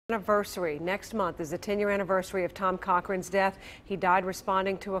Anniversary. Next month is the 10-year anniversary of Tom Cochran's death. He died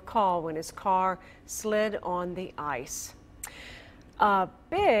responding to a call when his car slid on the ice. A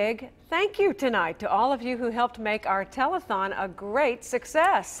big thank you tonight to all of you who helped make our telethon a great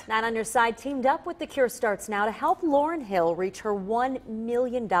success. 9 on Your Side teamed up with The Cure Starts Now to help Lauryn Hill reach her $1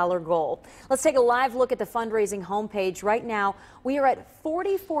 million goal. Let's take a live look at the fundraising homepage. Right now, we are at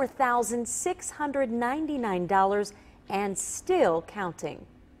 $44,699 and still counting.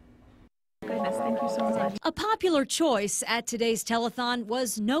 Goodness, thank you so much. A popular choice at today's telethon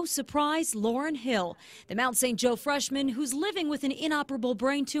was, no surprise, Lauryn Hill. The Mount St. Joe freshman who's living with an inoperable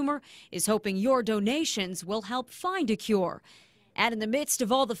brain tumor is hoping your donations will help find a cure. And in the midst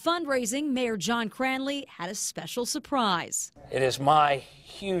of all the fundraising, Mayor John Cranley had a special surprise. It is my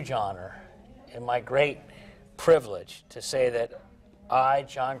huge honor and my great privilege to say that I,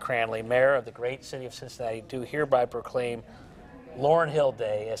 John Cranley, Mayor of the great city of Cincinnati, do hereby proclaim Lauryn Hill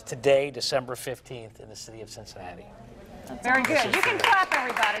Day as today, December 15th, in the city of Cincinnati. Very good. You can clap,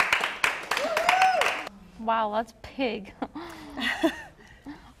 everybody. Wow, that's big.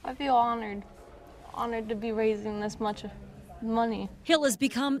 I feel honored to be raising this much money. Hill has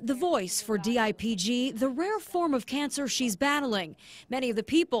become the voice for DIPG, the rare form of cancer she's battling. Many of the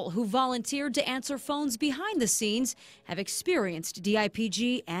people who volunteered to answer phones behind the scenes have experienced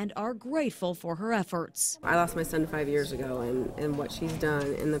DIPG and are grateful for her efforts. I lost my son 5 years ago, and what she's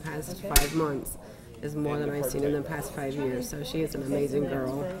done in the past 5 months is more than I've seen in the past 5 years. So she is an amazing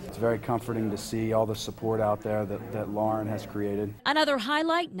girl. It's very comforting to see all the support out there that Lauryn has created. Another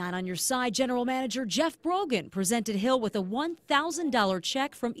highlight, 9 on Your Side General Manager Jeff Brogan presented Hill with a $1,000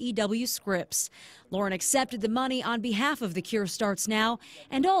 check from EW Scripps. Lauryn accepted the money on behalf of The Cure Starts Now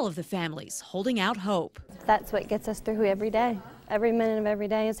and all of the families holding out hope. That's what gets us through every day. Every minute of every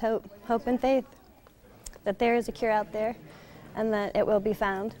day is hope. Hope and faith that there is a cure out there and that it will be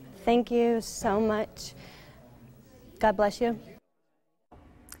found. Thank you so much. God bless you.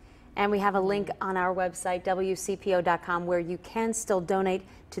 And we have a link on our website, WCPO.com, where you can still donate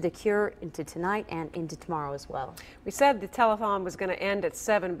to The Cure into tonight and into tomorrow as well. We said the telethon was going to end at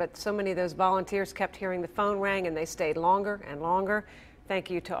 7, but so many of those volunteers kept hearing the phone ring and they stayed longer and longer.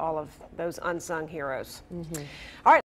 Thank you to all of those unsung heroes. All right.